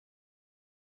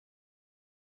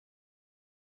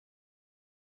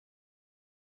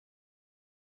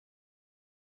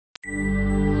Launch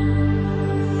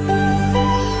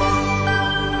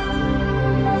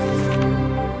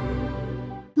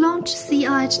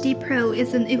CRHD Pro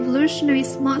is an evolutionary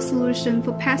smart solution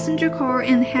for passenger car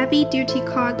and heavy-duty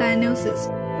car diagnosis.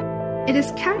 It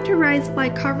is characterized by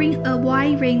covering a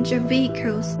wide range of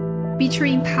vehicles,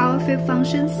 featuring powerful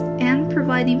functions and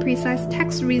providing precise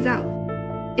test results.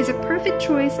 It's a perfect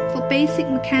choice for basic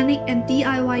mechanic and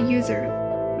DIY user.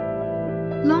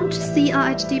 Launch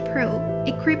CRHD Pro,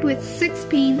 equipped with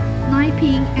 6-pin,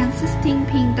 9-pin, and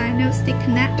 16-pin diagnostic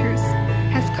connectors,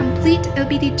 has complete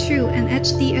OBD2 and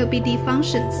HD-OBD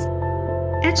functions.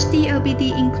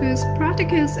 HD-OBD includes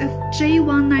protocols of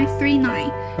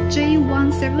J1939,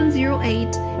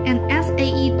 J1708, and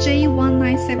SAE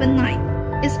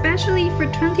J1979. Especially for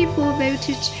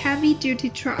 24-voltage heavy-duty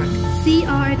truck,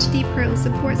 CRHD Pro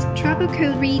supports trouble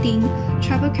code reading,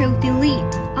 trouble code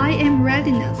delete, IM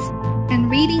readiness, and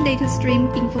reading data stream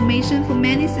information for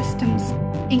many systems,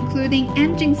 including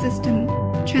engine system,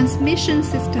 transmission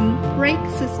system, brake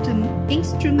system,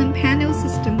 instrument panel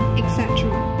system, etc.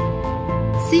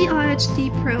 CRHD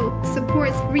Pro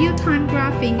supports real-time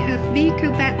graphing of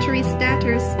vehicle battery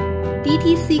status,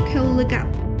 DTC code lookup.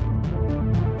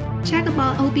 Check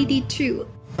about OBD2.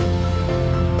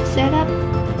 Setup.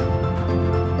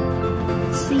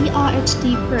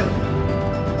 CRHD Pro.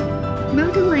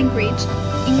 Multi-language: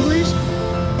 English,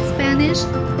 Spanish,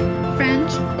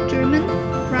 French, German,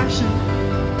 Russian.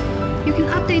 You can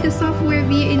update the software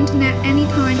via internet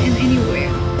anytime and anywhere,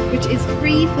 which is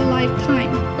free for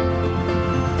lifetime.